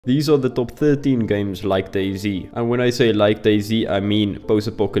These are the top 13 games like Dayz, and when I say like Dayz, I mean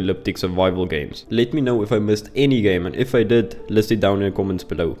post-apocalyptic survival games. Let me know if I missed any game, and if I did, list it down in the comments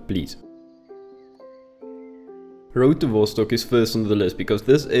below, please. Road to Vostok is first on the list because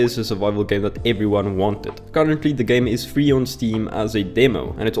this is a survival game that everyone wanted. Currently the game is free on Steam as a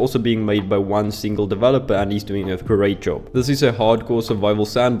demo, and it's also being made by one single developer, and he's doing a great job. This is a hardcore survival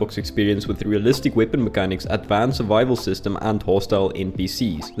sandbox experience with realistic weapon mechanics, advanced survival system and hostile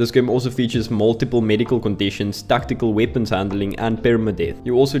NPCs. This game also features multiple medical conditions, tactical weapons handling and permadeath.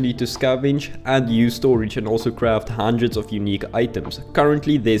 You also need to scavenge and use storage and also craft hundreds of unique items.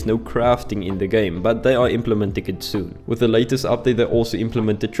 Currently there's no crafting in the game, but they are implementing it soon. With the latest update they also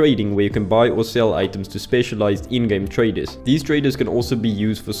implemented trading, where you can buy or sell items to specialized in-game traders. These traders can also be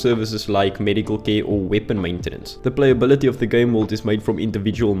used for services like medical care or weapon maintenance. The playability of the game world is made from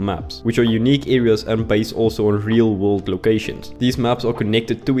individual maps, which are unique areas and based also on real world locations. These maps are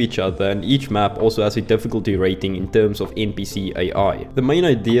connected to each other, and each map also has a difficulty rating in terms of NPC AI. The main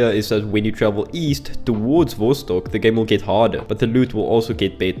idea is that when you travel east towards Vostok, the game will get harder, but the loot will also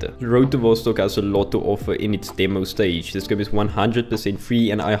get better. The Road to Vostok has a lot to offer in its demo stage. This game is 100%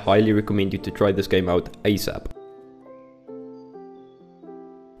 free, and I highly recommend you to try this game out ASAP.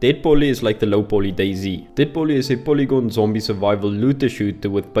 Deadpoly is like the low poly Dayz. Deadpoly is a polygon zombie survival looter shooter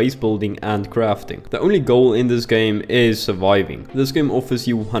with base building and crafting. The only goal in this game is surviving. This game offers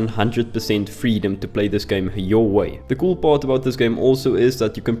you 100% freedom to play this game your way. The cool part about this game also is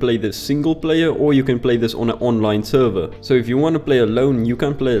that you can play this single player, or you can play this on an online server. So if you want to play alone, you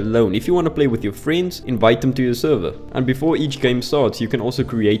can play alone. If you want to play with your friends, invite them to your server. And before each game starts, you can also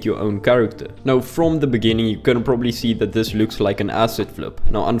create your own character. Now from the beginning you can probably see that this looks like an asset flip.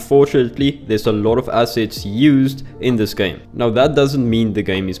 Now unfortunately, there's a lot of assets used in this game. Now that doesn't mean the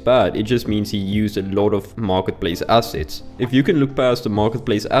game is bad, it just means he used a lot of marketplace assets. If you can look past the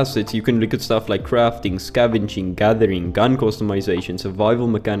marketplace assets, you can look at stuff like crafting, scavenging, gathering, gun customization, survival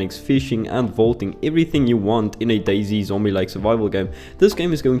mechanics, fishing and vaulting, everything you want in a Dayz zombie-like survival game. This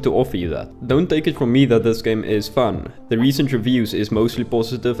game is going to offer you that. Don't take it from me that this game is fun. The recent reviews is mostly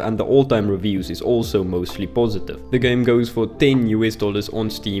positive, and the all-time reviews is also mostly positive. The game goes for $10 US on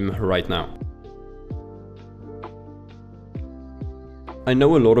Steam right now. I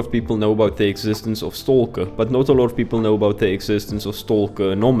know a lot of people know about the existence of Stalker, but not a lot of people know about the existence of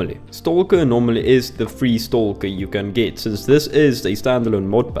Stalker Anomaly. Stalker Anomaly is the free Stalker you can get, since this is a standalone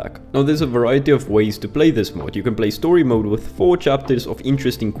mod pack. Now there's a variety of ways to play this mod. You can play story mode with 4 chapters of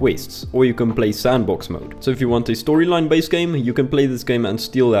interesting quests, or you can play sandbox mode. So if you want a storyline based game, you can play this game and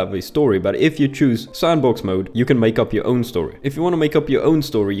still have a story, but if you choose sandbox mode, you can make up your own story. If you want to make up your own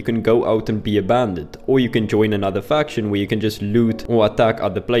story, you can go out and be a bandit, or you can join another faction where you can just loot or attack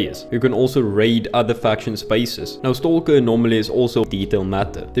other players. You can also raid other factions' bases. Now Stalker Anomaly is also a detail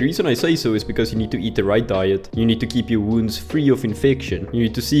matter. The reason I say so is because you need to eat the right diet, you need to keep your wounds free of infection, you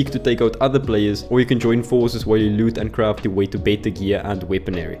need to seek to take out other players, or you can join forces while you loot and craft your way to better gear and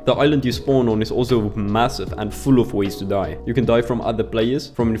weaponry. The island you spawn on is also massive and full of ways to die. You can die from other players,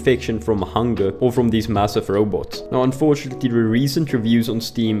 from infection, from hunger, or from these massive robots. Now unfortunately the recent reviews on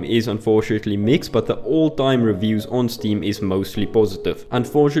Steam is unfortunately mixed, but the all-time reviews on Steam is mostly positive.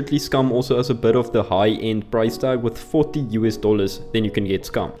 Unfortunately, Scum also has a bit of the high-end price tag. With $40 US, then you can get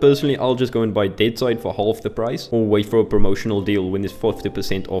Scum. Personally, I'll just go and buy Deadside for half the price, or wait for a promotional deal when it's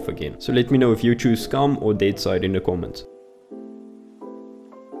 50% off again. So let me know if you choose Scum or Deadside in the comments.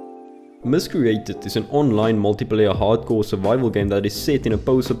 Miscreated is an online multiplayer hardcore survival game that is set in a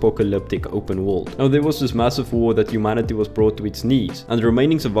post-apocalyptic open world. Now there was this massive war that humanity was brought to its knees, and the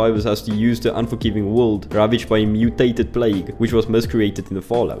remaining survivors has to use the unforgiving world ravaged by a mutated plague, which was miscreated in the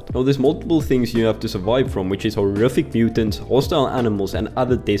Fallout. Now there's multiple things you have to survive from, which is horrific mutants, hostile animals and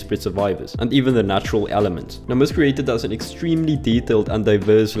other desperate survivors, and even the natural elements. Now Miscreated has an extremely detailed and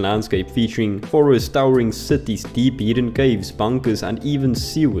diverse landscape featuring forests, towering cities, deep hidden caves, bunkers and even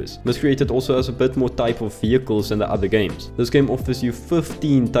sewers. Miscreated also has a bit more type of vehicles than the other games. This game offers you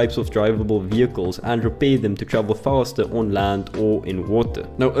 15 types of drivable vehicles and repair them to travel faster on land or in water.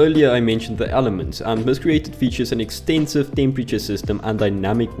 Now earlier I mentioned the elements, and Miscreated features an extensive temperature system and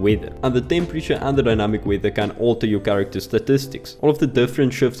dynamic weather. And the temperature and the dynamic weather can alter your character's statistics. All of the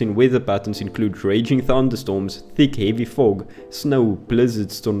different shifts in weather patterns include raging thunderstorms, thick heavy fog, snow,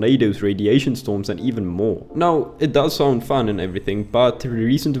 blizzards, tornadoes, radiation storms and even more. Now it does sound fun and everything, but the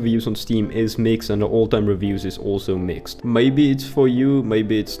recent reviews on Steam is mixed and the all-time reviews is also mixed. Maybe it's for you,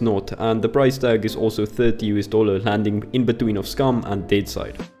 maybe it's not, and the price tag is also $30 US, landing in between of Scum and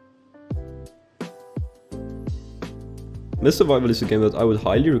Deadside. Mist Survival is a game that I would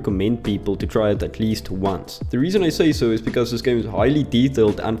highly recommend people to try it at least once. The reason I say so is because this game is highly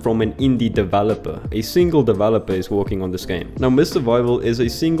detailed and from an indie developer. A single developer is working on this game. Now Mist Survival is a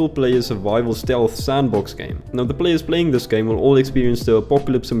single player survival stealth sandbox game. Now the players playing this game will all experience the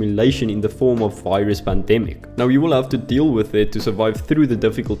apocalypse simulation in the form of virus pandemic. Now you will have to deal with it to survive through the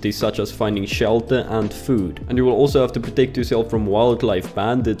difficulties such as finding shelter and food. And you will also have to protect yourself from wildlife,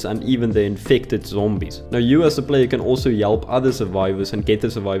 bandits and even the infected zombies. Now you as a player can also help other survivors and get the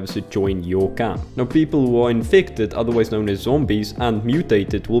survivors to join your camp. Now people who are infected, otherwise known as zombies, and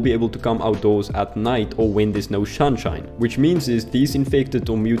mutated will be able to come outdoors at night or when there's no sunshine. Which means is these infected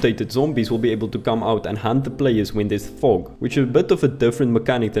or mutated zombies will be able to come out and hunt the players when there's fog, which is a bit of a different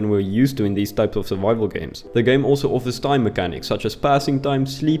mechanic than we're used to in these types of survival games. The game also offers time mechanics such as passing time,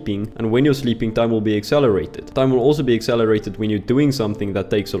 sleeping, and when you're sleeping time will be accelerated. Time will also be accelerated when you're doing something that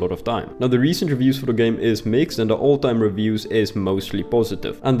takes a lot of time. Now the recent reviews for the game is mixed and the all-time reviews is mostly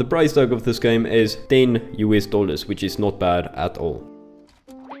positive. And the price tag of this game is $10 US, which is not bad at all.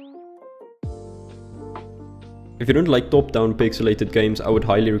 If you don't like top-down pixelated games, I would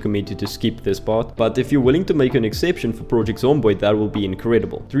highly recommend you to skip this part, but if you're willing to make an exception for Project Zomboid, that will be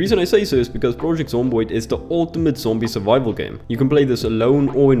incredible. The reason I say so is because Project Zomboid is the ultimate zombie survival game. You can play this alone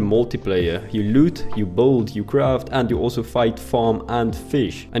or in multiplayer. You loot, you build, you craft, and you also fight, farm, and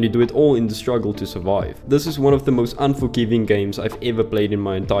fish. And you do it all in the struggle to survive. This is one of the most unforgiving games I've ever played in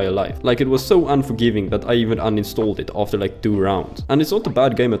my entire life. Like, it was so unforgiving that I even uninstalled it after like 2 rounds. And it's not a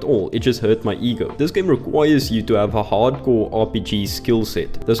bad game at all, it just hurt my ego. This game requires you to have a hardcore RPG skill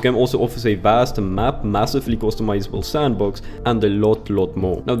set. This game also offers a vast map, massively customizable sandbox, and a lot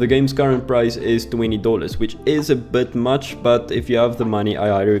more. Now the game's current price is $20, which is a bit much, but if you have the money, I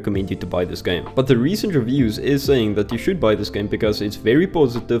highly recommend you to buy this game. But the recent reviews is saying that you should buy this game because it's very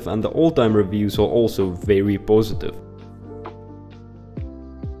positive and the all-time reviews are also very positive.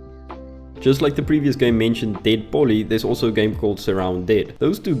 Just like the previous game mentioned Deadpoly, there's also a game called Surrounddead.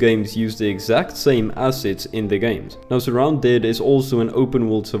 Those two games use the exact same assets in the games. Now Surrounddead is also an open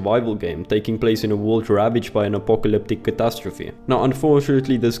world survival game taking place in a world ravaged by an apocalyptic catastrophe. Now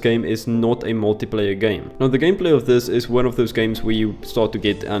unfortunately this game is not a multiplayer game. Now the gameplay of this is one of those games where you start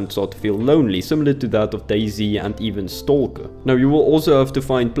to feel lonely, similar to that of Dayz and even Stalker. Now you will also have to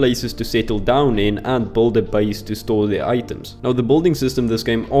find places to settle down in and build a base to store the items. Now the building system this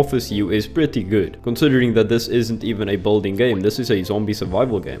game offers you is pretty good, considering that this isn't even a building game, this is a zombie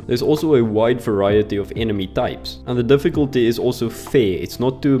survival game. There's also a wide variety of enemy types, and the difficulty is also fair, it's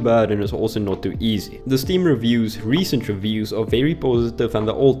not too bad and it's also not too easy. The Steam reviews, recent reviews, are very positive and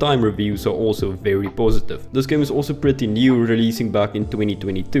the all-time reviews are also very positive. This game is also pretty new, releasing back in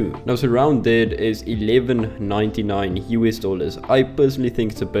 2022. Now Surrounddead is $11.99 US. I personally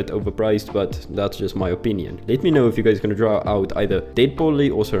think it's a bit overpriced, but that's just my opinion. Let me know if you guys are gonna try out either Deadpoly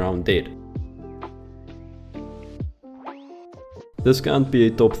or Surrounddead. This can't be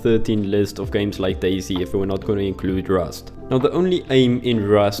a top 13 list of games like Dayz if we're not going to include Rust. Now the only aim in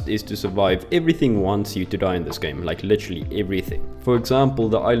Rust is to survive. Everything wants you to die in this game, like literally everything. For example,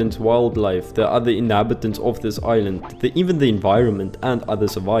 the island's wildlife, the other inhabitants of this island, even the environment and other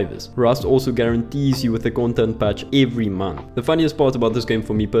survivors. Rust also guarantees you with a content patch every month. The funniest part about this game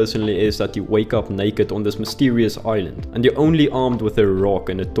for me personally is that you wake up naked on this mysterious island and you're only armed with a rock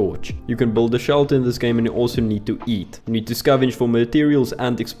and a torch. You can build a shelter in this game and you also need to eat. You need to scavenge for materials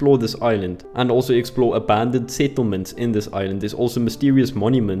and explore this island, and also explore abandoned settlements in this island. There's also mysterious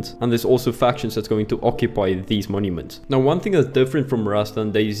monuments and there's also factions that's going to occupy these monuments. Now one thing that's different from Rust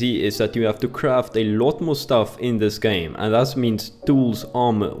and Dayz is that you have to craft a lot more stuff in this game, and that means tools,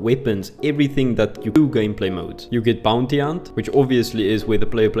 armor, weapons, everything that you do gameplay modes. You get Bounty Hunt, which obviously is where the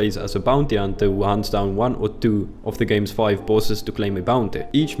player plays as a bounty hunter who hunts down 1 or 2 of the game's 5 bosses to claim a bounty.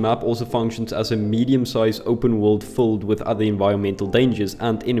 Each map also functions as a medium-sized open world filled with other environmental dangers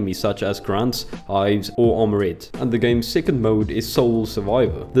and enemies such as grunts, hives or armorettes. And the game's second mode is Sole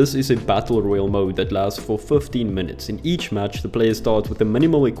Survivor. This is a battle royale mode that lasts for 15 minutes. In each match the player starts with a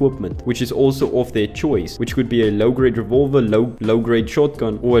minimal equipment, which is also of their choice, which could be a low-grade revolver, low-grade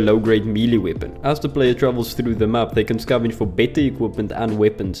shotgun or a low-grade melee weapon. As the player travels through the map they can scavenge for better equipment and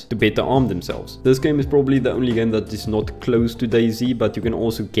weapons to better arm themselves. This game is probably the only game that is not close to Dayz, but you can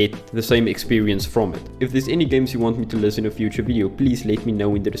also get the same experience from it. If there's any games you want me to list in a future video, please let me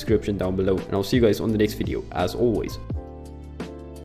know in the description down below, and I'll see you guys on the next video as always.